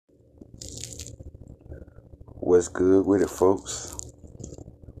What's good with it, folks?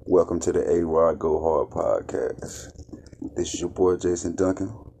 Welcome to the A-Rod Go Hard podcast. This is your boy, Jason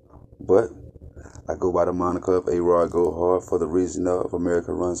Duncan, but I go by the moniker of A-Rod Go Hard for the reason of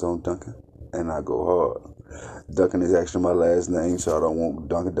America runs on Duncan, and I go hard. Duncan is actually my last name, so I don't want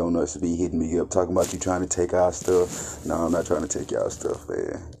Dunkin' Donuts to be hitting me up talking about you trying to take our stuff. No, I'm not trying to take y'all stuff,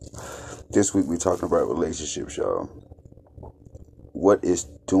 man. This week we're talking about relationships, y'all. What is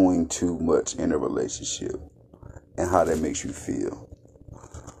doing too much in a relationship and how that makes you feel.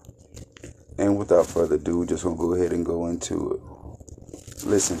 And without further ado, we're just going to go ahead and go into it.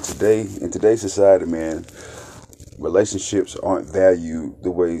 Listen, in today's society, man, relationships aren't valued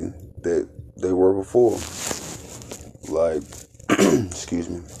the way that they were before. Like, excuse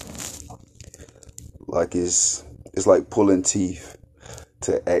me. Like it's like pulling teeth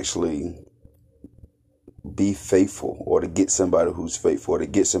to actually be faithful, or to get somebody who's faithful, or to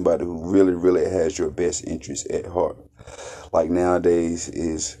get somebody who really, really has your best interest at heart. Like nowadays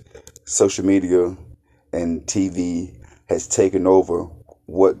is social media and TV has taken over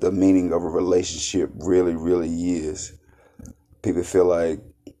what the meaning of a relationship really, really is. People feel like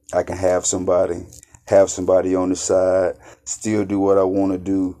I can have somebody on the side, still do what I want to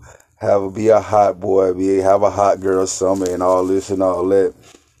do, be a hot boy, have a hot girl summer and all this and all that.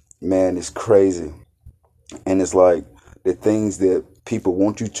 Man, it's crazy. And it's like the things that people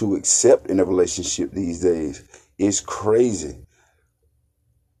want you to accept in a relationship these days is crazy.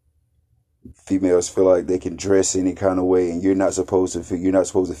 Females feel like they can dress any kind of way, and you're not supposed to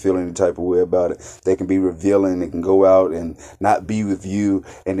feel any type of way about it. They can be revealing, they can go out and not be with you,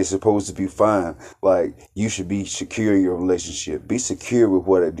 and it's supposed to be fine. Like, you should be secure in your relationship. Be secure with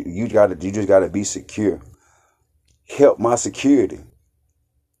what it, you just gotta be secure. Help my security.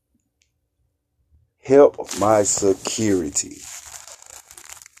 Help my security.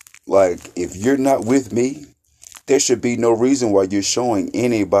 Like, if you're not with me, there should be no reason why you're showing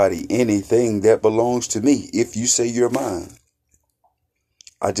anybody anything that belongs to me if you say you're mine.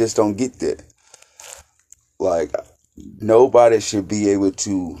 I just don't get that. Like, nobody should be able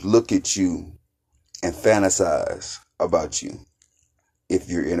to look at you and fantasize about you if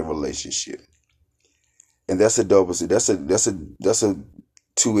you're in a relationship. And that's a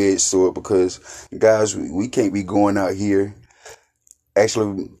two-edged sword, because guys, we can't be going out here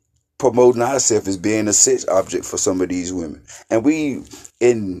actually promoting ourselves as being a sex object for some of these women. And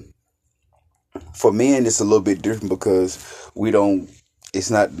for men, it's a little bit different, because it's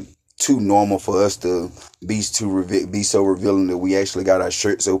not too normal for us to be so revealing that we actually got our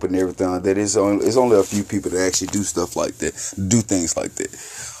shirts open and everything. That it's only a few people that actually do stuff like that, do things like that.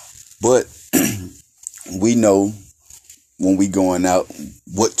 But we know when we going out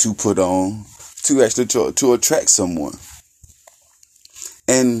what to put on to actually to attract someone.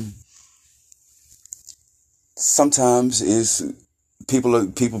 And sometimes people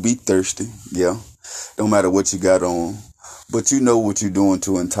be thirsty, yeah. No matter what you got on, but you know what you're doing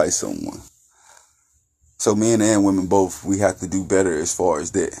to entice someone. So men and women both, we have to do better as far as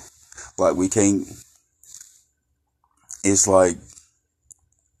that. Like, we can't. It's like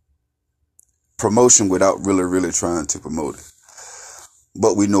promotion without really, really trying to promote it.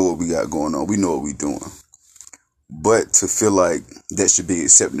 But we know what we got going on. We know what we're doing. But to feel like that should be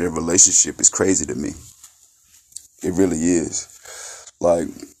accepted in a relationship is crazy to me. It really is. Like,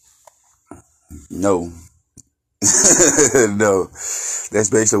 no. No. That's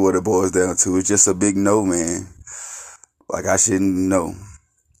basically what it boils down to. It's just a big no, man. Like, I shouldn't know.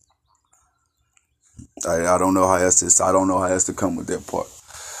 I don't know how else to come with that part.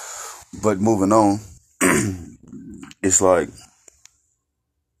 But moving on, it's like,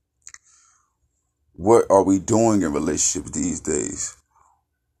 what are we doing in relationships these days?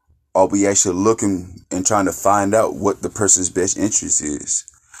 Are we actually looking and trying to find out what the person's best interest is?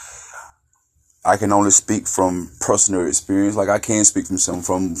 I can only speak from personal experience. Like, I can speak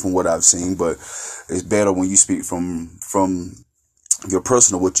from what I've seen, but it's better when you speak from your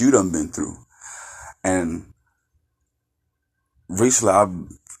personal, what you done been through. And recently,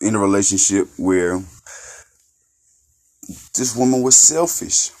 I'm in a relationship where this woman was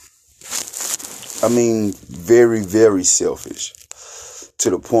selfish. I mean, very, very selfish. To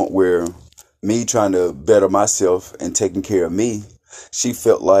the point where me trying to better myself and taking care of me, she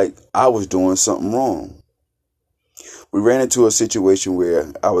felt like I was doing something wrong. We ran into a situation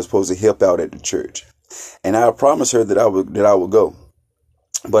where I was supposed to help out at the church. And I promised her that I would go.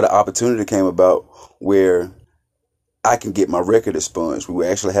 But an opportunity came about where I can get my record expunged. We were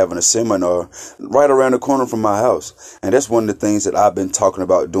actually having a seminar right around the corner from my house. And that's one of the things that I've been talking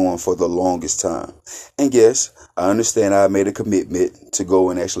about doing for the longest time. And yes, I understand I made a commitment to go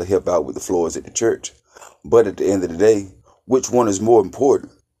and actually help out with the floors at the church. But at the end of the day, which one is more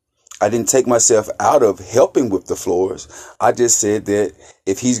important? I didn't take myself out of helping with the floors. I just said that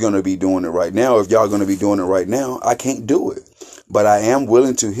if he's going to be doing it right now, if y'all going to be doing it right now, I can't do it. But I am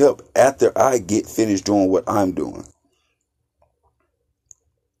willing to help after I get finished doing what I'm doing.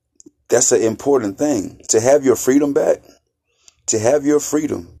 That's an important thing. To have your freedom back, to have your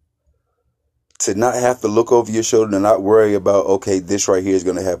freedom, to not have to look over your shoulder and not worry about, okay, this right here is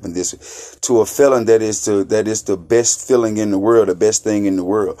going to happen. This to a feeling that is the best feeling in the world, the best thing in the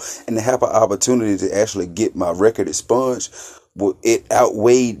world, and to have an opportunity to actually get my record expunged. Well, it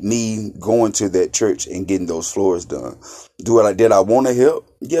outweighed me going to that church and getting those floors done. Did I want to help?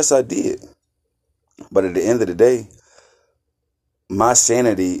 Yes, I did. But at the end of the day, my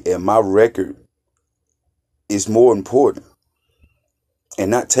sanity and my record is more important. And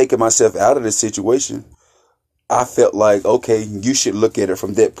not taking myself out of the situation, I felt like, okay, you should look at it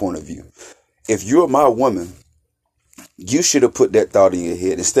from that point of view. If you're my woman, you should have put that thought in your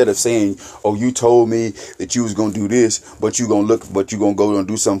head instead of saying, oh, you told me that you was going to do this, but you're going to go and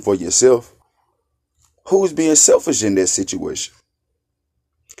do something for yourself. Who's being selfish in that situation?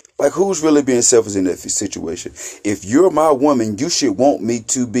 Like, who's really being selfish in that situation? If you're my woman, you should want me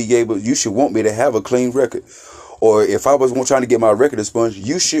to have a clean record. Or if I was trying to get my record expunged,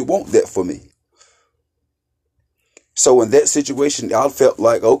 you should want that for me. So in that situation, I felt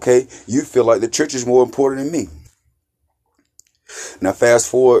like, okay, you feel like the church is more important than me. Now, fast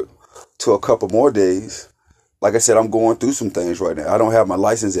forward to a couple more days. Like I said, I'm going through some things right now. I don't have my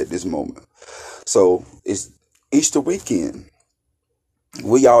license at this moment. So it's Easter weekend.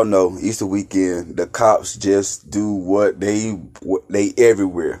 We all know Easter weekend, the cops just do what they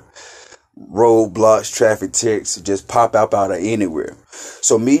everywhere. Roadblocks, traffic tickets just pop out of anywhere.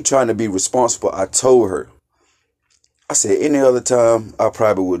 So me trying to be responsible, I told her, I said, any other time I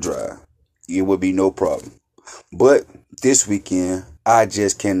probably would drive. It would be no problem. But this weekend, I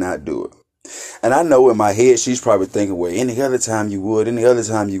just cannot do it. And I know in my head, she's probably thinking, well, any other time you would, any other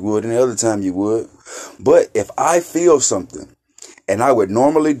time you would, any other time you would. But if I feel something and I would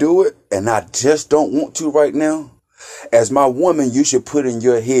normally do it and I just don't want to right now, as my woman, you should put in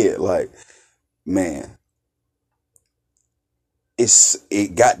your head like, man,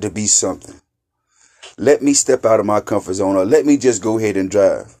 it got to be something. Let me step out of my comfort zone, or let me just go ahead and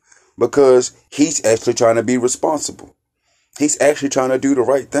drive, because he's actually trying to be responsible. He's actually trying to do the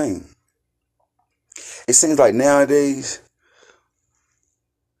right thing. It seems like nowadays,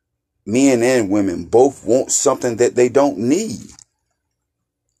 men and women both want something that they don't need.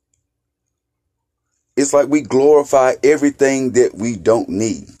 It's like we glorify everything that we don't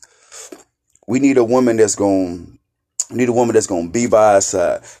need. We need a woman that's going to be by our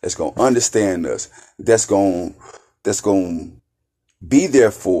side, that's going to understand us, that's going to be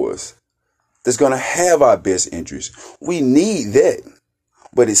there for us, that's going to have our best interests. We need that.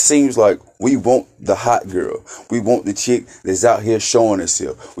 But it seems like we want the hot girl. We want the chick that's out here showing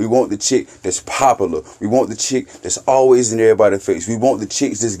herself. We want the chick that's popular. We want the chick that's always in everybody's face. We want the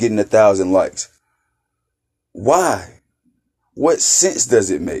chicks that's getting 1,000 likes. Why? What sense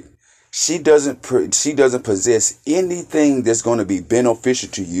does it make? She doesn't possess anything that's going to be beneficial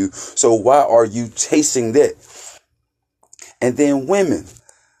to you. So why are you chasing that? And then women,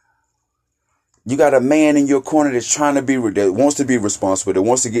 you got a man in your corner that wants to be responsible, that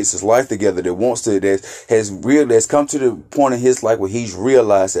wants to get his life together, that has come to the point in his life where he's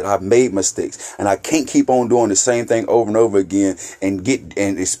realized that I've made mistakes and I can't keep on doing the same thing over and over again and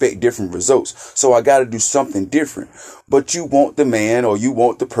expect different results. So I got to do something different. But you want the man, or you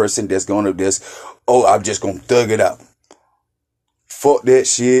want the person I'm just going to thug it out. Fuck that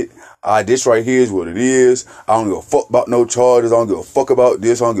shit. This right here is what it is. I don't give a fuck about no charges. I don't give a fuck about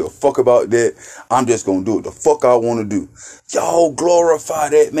this. I don't give a fuck about that. I'm just going to do what the fuck I want to do. Y'all glorify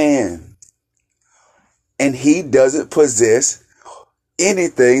that man. And he doesn't possess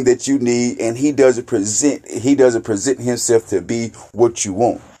anything that you need. And he doesn't present himself to be what you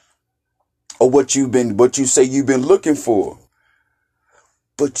want. Or what you say you've been looking for.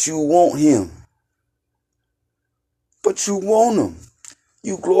 But you want him. But you want him.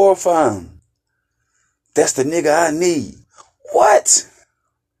 You glorify him. That's the nigga I need. What?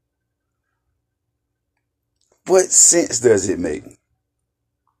 What sense does it make?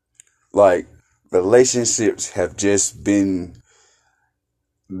 Like, relationships have just been,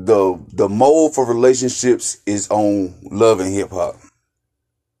 the mold for relationships is on Love and Hip Hop.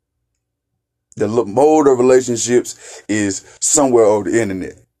 The mode of relationships is somewhere over the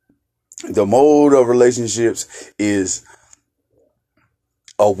internet. The mode of relationships is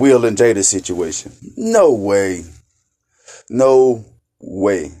a Will and Jada situation. No way. No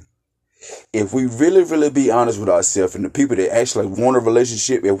way. If we really, really be honest with ourselves and the people that actually want a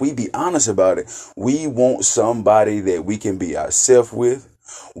relationship, if we be honest about it, we want somebody that we can be ourselves with.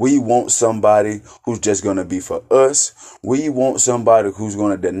 We want somebody who's just going to be for us. We want somebody who's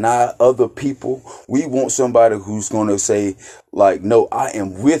going to deny other people. We want somebody who's going to say, like, no, I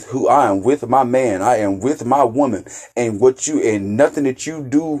am with my man. I am with my woman. And nothing that you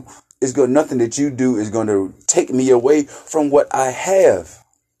do is going to take me away from what I have.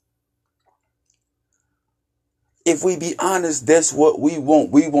 If we be honest, that's what we want.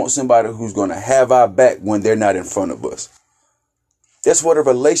 We want somebody who's going to have our back when they're not in front of us. That's what a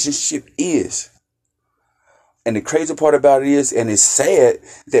relationship is. And the crazy part about it is, and it's sad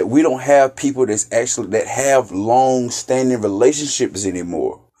that we don't have people that have long-standing relationships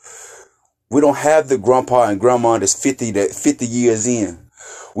anymore. We don't have the grandpa and grandma that's 50 years in.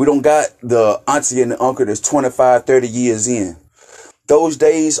 We don't got the auntie and the uncle that's 25, 30 years in. Those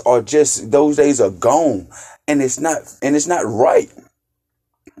days are gone. And it's not right.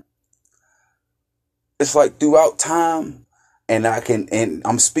 It's like throughout time, and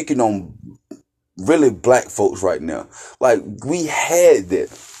I'm speaking on really black folks right now. Like we had that.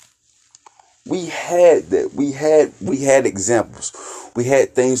 We had examples. We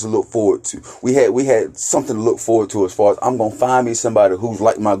had things to look forward to. We had something to look forward to as far as I'm gonna find me somebody who's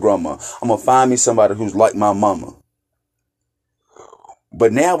like my grandma. I'm gonna find me somebody who's like my mama.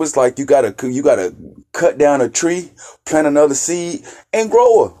 But now it's like you gotta cut down a tree, plant another seed, and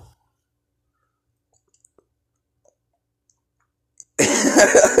grow her.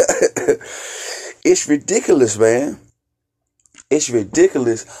 It's ridiculous, man. It's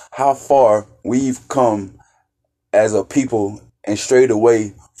ridiculous how far we've come as a people and strayed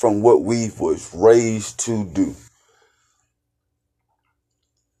away from what we was raised to do.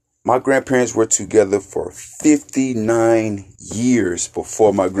 My grandparents were together for 59 years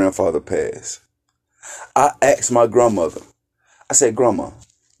before my grandfather passed. I asked my grandmother, I said, Grandma,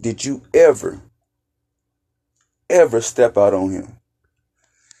 did you ever step out on him?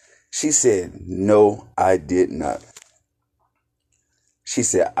 She said, no, I did not. She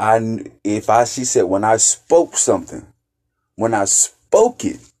said, she said, when I spoke something, when I spoke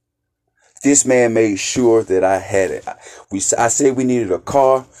it, this man made sure that I had it. I said we needed a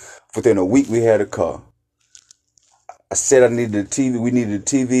car. Within a week, we had a car. I said I needed a TV. We needed a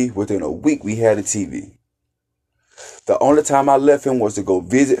TV. Within a week, we had a TV. The only time I left him was to go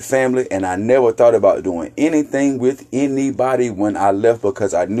visit family, and I never thought about doing anything with anybody when I left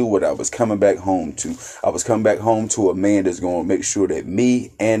because I knew what I was coming back home to. I was coming back home to a man that's going to make sure that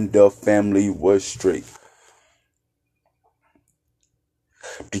me and the family was straight.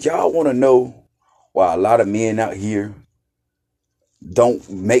 Do y'all want to know why a lot of men out here don't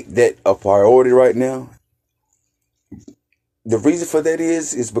make that a priority right now? The reason for that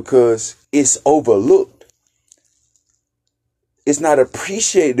is because it's overlooked. It's not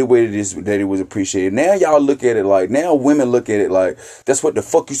appreciated the way that it was appreciated. Now y'all look at it like, now women look at it like that's what the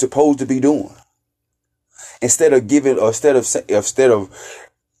fuck you supposed to be doing. Instead of giving that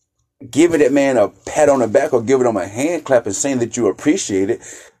man a pat on the back or giving him a hand clap and saying that you appreciate it,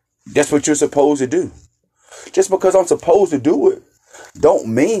 that's what you're supposed to do. Just because I'm supposed to do it don't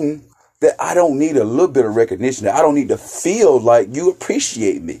mean that I don't need a little bit of recognition, that I don't need to feel like you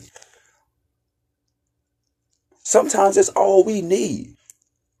appreciate me. Sometimes that's all we need.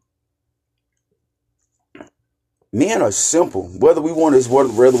 Men are simple. Whether we want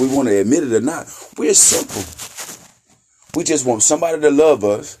to admit it or not, we're simple. We just want somebody to love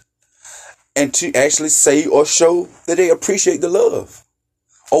us and to actually say or show that they appreciate the love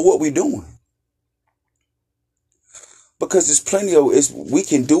or what we're doing. Because there's plenty of we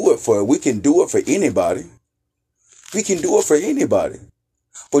can do it for anybody. We can do it for anybody.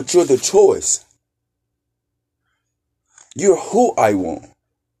 But you're the choice. You're who I want.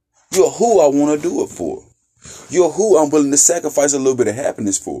 You're who I want to do it for. You're who I'm willing to sacrifice a little bit of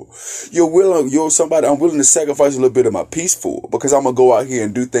happiness for. You're somebody I'm willing to sacrifice a little bit of my peace for, because I'm going to go out here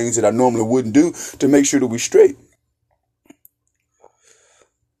and do things that I normally wouldn't do to make sure that we're straight.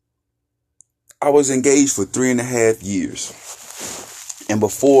 I was engaged for 3.5 years. And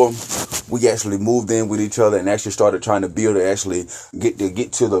before we actually moved in with each other and actually started trying to build to actually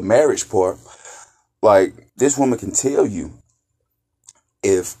get to the marriage part, like, this woman can tell you,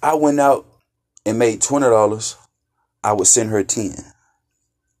 if I went out and made $20, I would send her 10.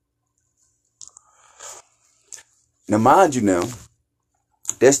 Now, mind you now,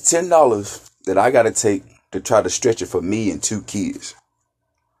 that's $10 that I got to take to try to stretch it for me and 2 kids.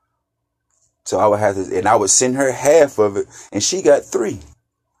 So I would have to, and I would send her half of it, and she got 3.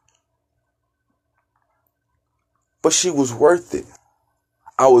 But she was worth it.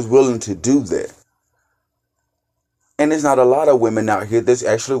 I was willing to do that. And there's not a lot of women out here that's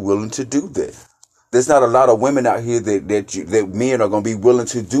actually willing to do that. There's not a lot of women out here that men are going to be willing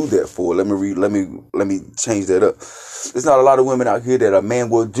to do that for. Let me change that up. There's not a lot of women out here that a man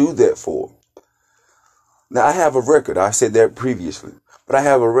will do that for. Now, I have a record. I said that previously, but I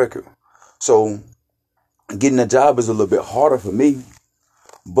have a record. So getting a job is a little bit harder for me,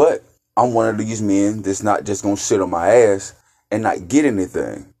 but I'm one of these men that's not just going to sit on my ass and not get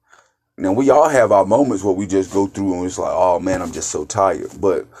anything. Now, we all have our moments where we just go through and it's like, oh man, I'm just so tired.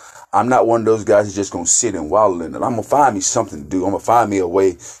 But I'm not one of those guys that's just going to sit and wallow in it. I'm going to find me something to do. I'm going to find me a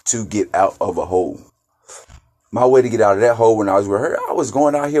way to get out of a hole. My way to get out of that hole when I was with her, I was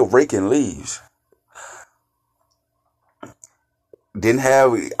going out here raking leaves. Didn't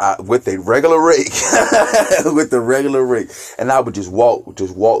have with a regular rake, with the regular rake. And I would just walk.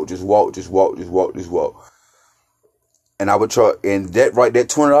 And I would try, and that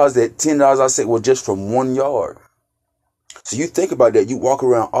 $20, that $10 I said was just from 1 yard. So you think about that. You walk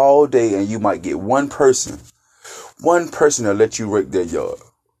around all day and you might get one person to let you rake their yard.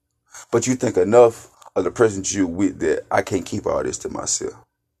 But you think enough of the person you're with that I can't keep all this to myself.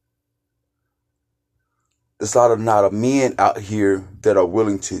 There's not a lot of men out here that are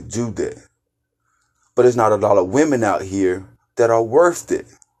willing to do that. But there's not a lot of women out here that are worth it.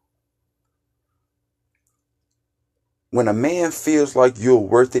 When a man feels like you're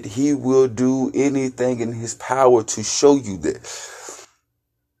worth it, he will do anything in his power to show you that.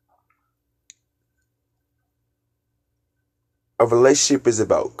 A relationship is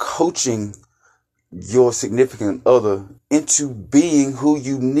about coaching your significant other into being who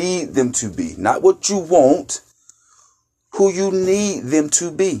you need them to be. Not what you want, who you need them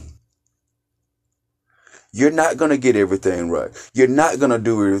to be. You're not going to get everything right. You're not going to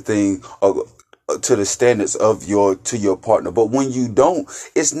do everything to the standards of your partner. But when you don't,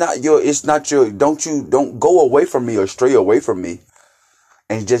 don't go away from me or stray away from me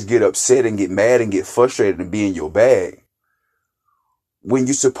and just get upset and get mad and get frustrated and be in your bag. When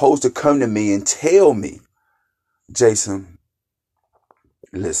you're supposed to come to me and tell me, Jason,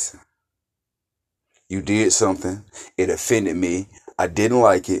 listen, you did something. It offended me. I didn't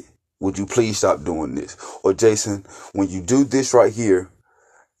like it. Would you please stop doing this? Or Jason, when you do this right here,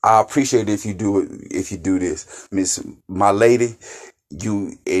 I appreciate it if you do it. If you do this, Miss, my lady,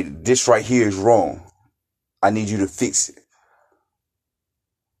 this right here is wrong. I need you to fix it,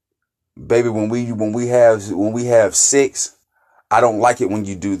 baby. When we have sex, I don't like it when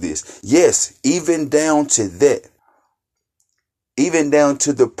you do this. Yes, even down to that. Even down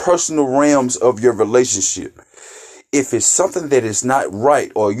to the personal realms of your relationship. If it's something that is not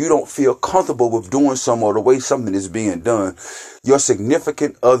right or you don't feel comfortable with doing something or the way something is being done, your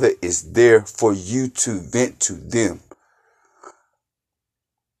significant other is there for you to vent to them.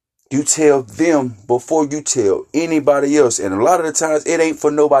 You tell them before you tell anybody else. And a lot of the times it ain't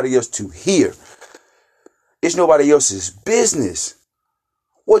for nobody else to hear. It's nobody else's business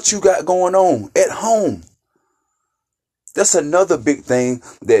what you got going on at home. That's another big thing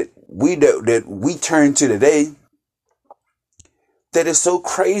that we turn to today that is so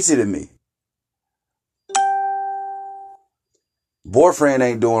crazy to me. Boyfriend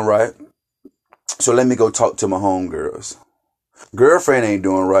ain't doing right, so let me go talk to my homegirls. Girlfriend ain't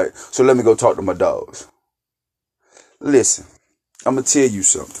doing right, so let me go talk to my dogs. Listen, I'm going to tell you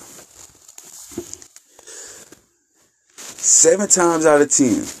something. 7 times out of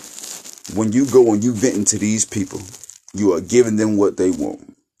 10, when you go and you venting to these people, you are giving them what they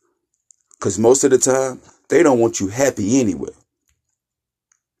want. Because most of the time, they don't want you happy anyway.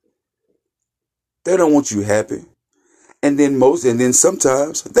 They don't want you happy. And then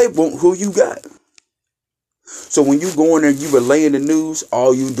sometimes they want who you got. So when you go in there and you relaying the news,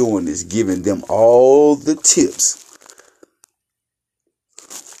 all you doing is giving them all the tips.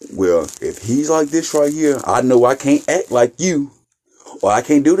 Well, if he's like this right here, I know I can't act like you, or I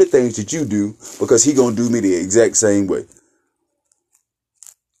can't do the things that you do because he gonna do me the exact same way.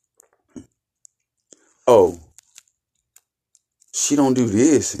 Oh, she don't do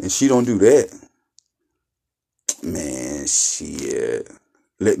this and she don't do that. Man, shit.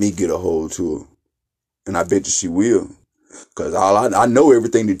 Let me get a hold to her. And I bet you she will. Because I know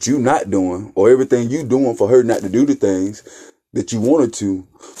everything that you not doing or everything you doing for her not to do the things that you wanted to.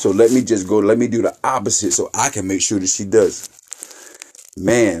 So let me do the opposite so I can make sure that she does it.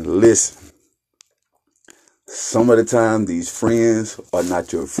 Man, listen. Some of the time these friends are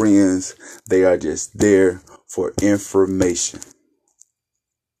not your friends. They are just there for information.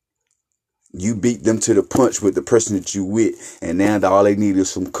 You beat them to the punch with the person that you with, and now all they need is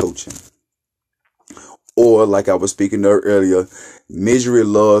some coaching. Or like I was speaking of earlier, misery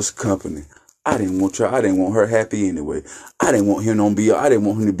loves company. I didn't want her happy anyway. I didn't want him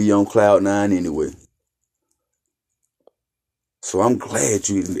to be on cloud nine anyway. So I'm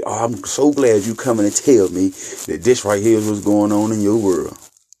so glad you coming to tell me that this right here is what's going on in your world.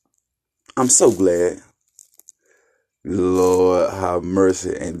 I'm so glad. Lord have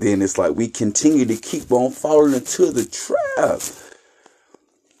mercy. And then it's like we continue to keep on falling into the trap.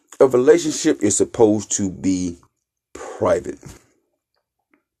 A relationship is supposed to be private.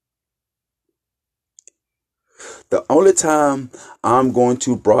 The only time I'm going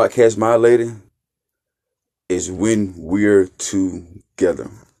to broadcast my lady is when we're together.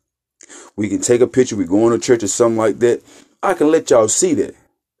 We can take a picture, we go to church or something like that. I can let y'all see that.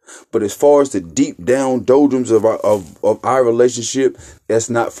 But as far as the deep down doldrums of our relationship, that's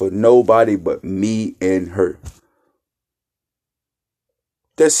not for nobody but me and her.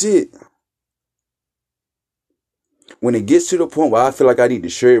 That's it. When it gets to the point where I feel like I need to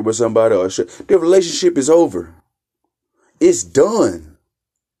share it with somebody, the relationship is over. It's done.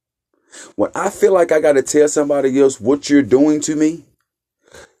 When I feel like I got to tell somebody else what you're doing to me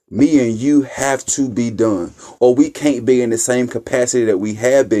and you have to be done. Or we can't be in the same capacity that we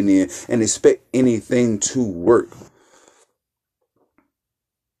have been in and expect anything to work.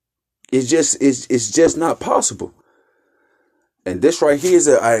 It's just not possible. And this right here is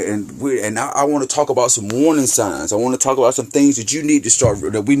I want to talk about some warning signs. I want to talk about some things that we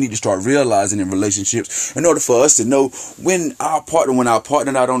need to start realizing in relationships in order for us to know when our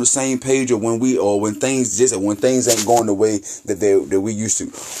partner not on the same page, or when things ain't going the way that we used to.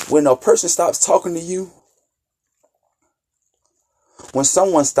 When a person stops talking to you, when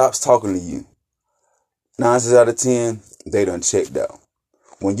someone stops talking to you, 9 times out of 10, they done checked out.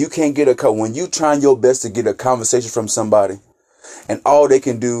 When you trying your best to get a conversation from somebody, and all they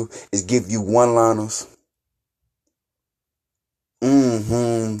can do is give you one-liners,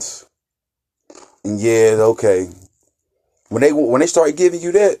 mm-hms, and yeah, okay. When they start giving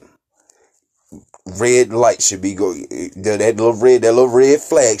you that, red light should be going. That little red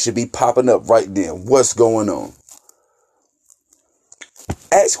flag should be popping up right then. What's going on?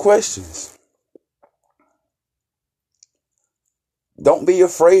 Ask questions. Don't be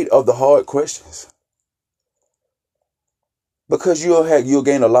afraid of the hard questions, because you'll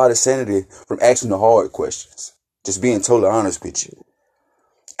gain a lot of sanity from asking the hard questions. Just being totally honest with you.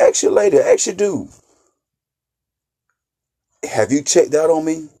 Ask your lady, ask your dude. Have you checked out on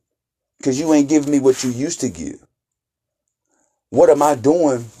me? Because you ain't giving me what you used to give. What am I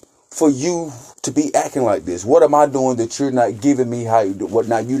doing for you to be acting like this? What am I doing that you're not giving me you're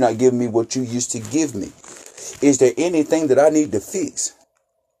not giving me what you used to give me? Is there anything that I need to fix?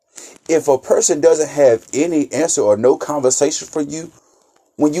 If a person doesn't have any answer or no conversation for you,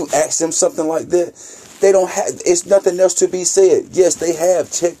 when you ask them something like that, it's nothing else to be said. Yes, they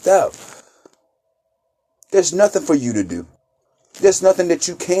have checked out. There's nothing for you to do. There's nothing that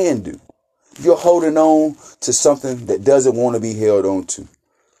you can do. You're holding on to something that doesn't want to be held on to.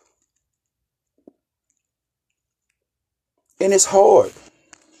 And it's hard.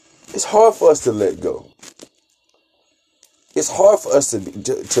 It's hard for us to let go. It's hard for us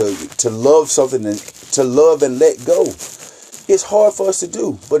to love something and to love and let go. It's hard for us to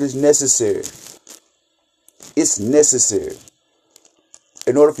do, but it's necessary. It's necessary.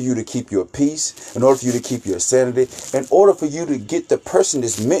 In order for you to keep your peace, in order for you to keep your sanity, in order for you to get the person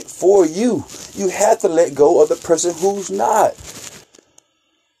that's meant for you, you have to let go of the person who's not.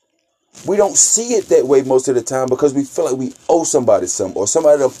 We don't see it that way most of the time because we feel like we owe somebody something, or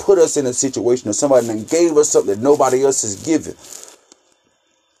somebody done put us in a situation, or somebody done gave us something that nobody else has given.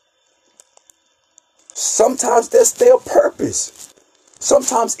 Sometimes that's their purpose.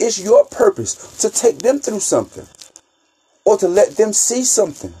 Sometimes it's your purpose to take them through something or to let them see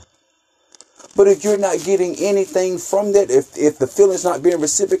something. But if you're not getting anything from that, if the feeling's not being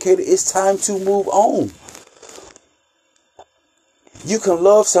reciprocated, it's time to move on. You can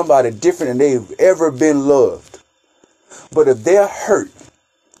love somebody different than they've ever been loved. But if they're hurt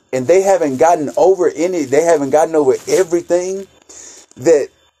and they haven't gotten over everything that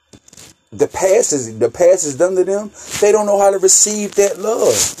the past has done to them, they don't know how to receive that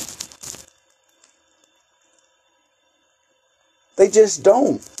love. They just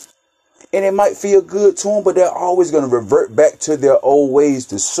don't. And it might feel good to them, but they're always going to revert back to their old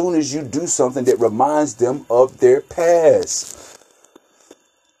ways as soon as you do something that reminds them of their past.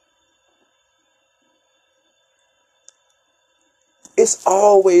 It's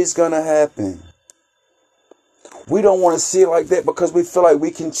always going to happen. We don't want to see it like that because we feel like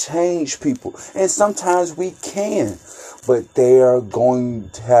we can change people. And sometimes we can. But they're going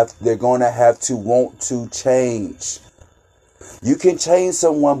to have to want to change. You can change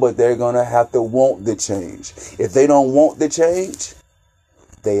someone, but they're going to have to want the change. If they don't want the change,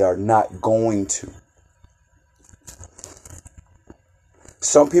 they are not going to.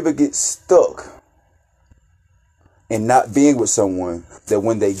 Some people get stuck in not being with someone that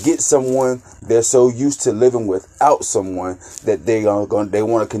when they get someone, they're so used to living without someone that they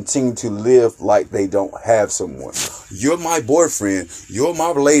want to continue to live like they don't have someone. You're my boyfriend. You're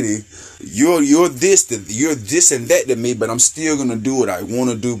my lady. You're this and that to me, but I'm still gonna do what I want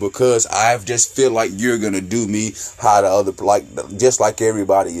to do because I just feel like you're gonna do me just like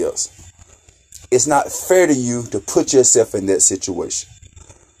everybody else. It's not fair to you to put yourself in that situation,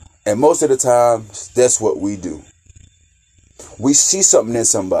 and most of the time, that's what we do. We see something in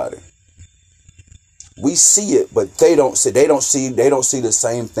somebody. We see it, but they don't see the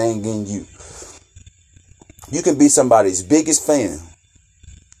same thing in you. You can be somebody's biggest fan.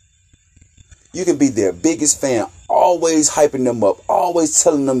 You can be their biggest fan, always hyping them up, always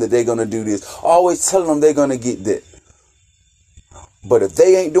telling them that they're going to do this, always telling them they're going to get that. But if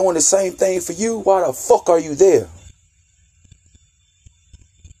they ain't doing the same thing for you, why the fuck are you there?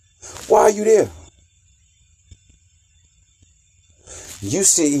 Why are you there? You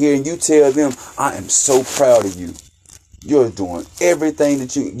sit here and you tell them, I am so proud of you. You're doing everything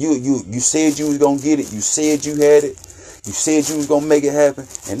that you said you was going to get it. You said you had it. You said you was going to make it happen.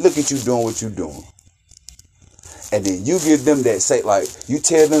 And look at you doing what you're doing. And then you give them that, say, like, you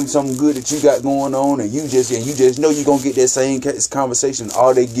tell them something good that you got going on, and you just know you're going to get that same conversation.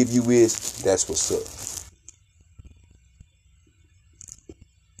 All they give you is, that's what's up.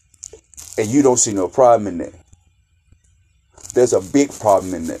 And you don't see no problem in that. There's a big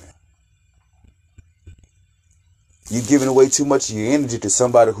problem in that. You're giving away too much of your energy to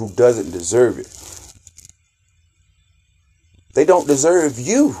somebody who doesn't deserve it. They don't deserve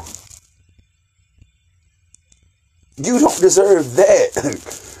you. You don't deserve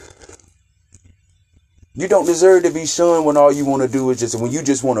that. You don't deserve to be shunned when all you want to do is when you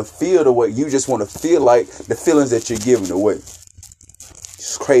just want to feel the way, you just want to feel like the feelings that you're giving away.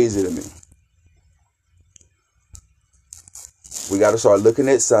 It's crazy to me. We got to start looking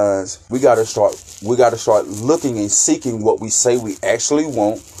at signs. We got to start looking and seeking what we say we actually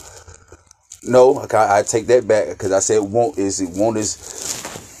want. No, I take that back because I said want is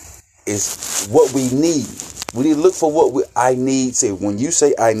what we need. We need to look for what I need. Say, when you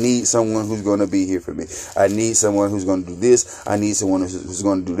say I need someone who's going to be here for me, I need someone who's going to do this, I need someone who's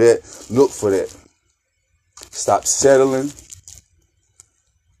going to do that. Look for that. Stop settling.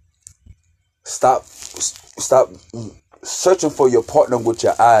 Stop searching for your partner with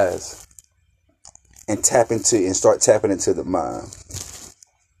your eyes and start tapping into the mind.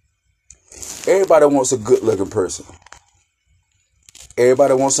 Everybody wants a good looking person.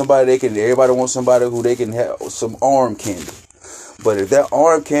 Everybody wants somebody who they can have some arm candy. But if that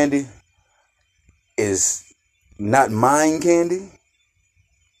arm candy is not mind candy,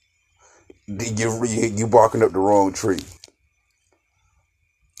 you barking up the wrong tree.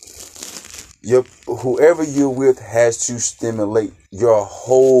 Whoever you're with has to stimulate your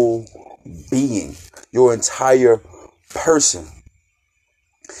whole being, your entire person.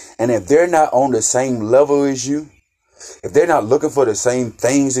 And if they're not on the same level as you, if they're not looking for the same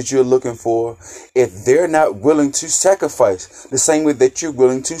things that you're looking for, if they're not willing to sacrifice the same way that you're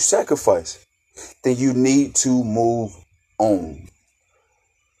willing to sacrifice, then you need to move on.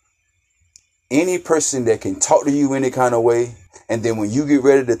 Any person that can talk to you any kind of way, and then when you get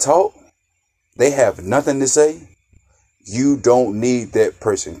ready to talk, they have nothing to say, you don't need that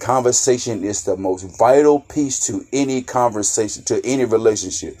person. Conversation is the most vital piece to any conversation, to any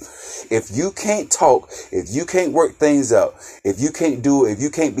relationship. If you can't talk, if you can't work things out, if you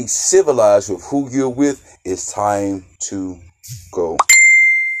can't be civilized with who you're with, it's time to go.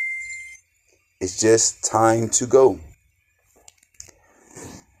 It's just time to go.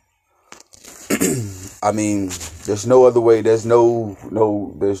 I mean, there's no other way. There's no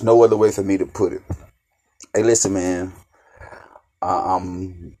other way for me to put it. Hey, listen, man.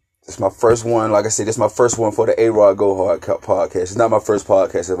 It's my first one. Like I said, this is my first one for the A-Rod Go Hard podcast. It's not my first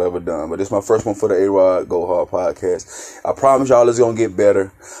podcast I've ever done, but it's my first one for the A-Rod Go Hard podcast. I promise y'all it's gonna get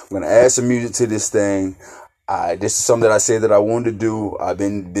better. I'm gonna add some music to this thing. This is something that I said that I wanted to do. I've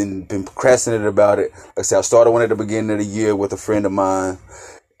been procrastinating about it. Like I said, I started one at the beginning of the year with a friend of mine.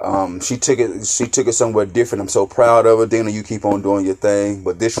 She took it somewhere different. I'm so proud of her. Dana, you keep on doing your thing.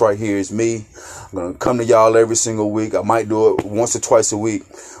 But this right here is me. I'm going to come to y'all every single week. I might do it once or twice a week.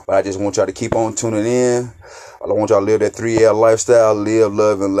 But I just want y'all to keep on tuning in. I want y'all to live that 3L lifestyle. Live,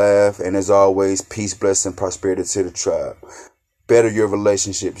 love, and laugh. And as always, peace, blessing, prosperity to the tribe. Better your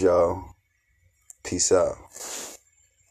relationships, y'all. Peace out.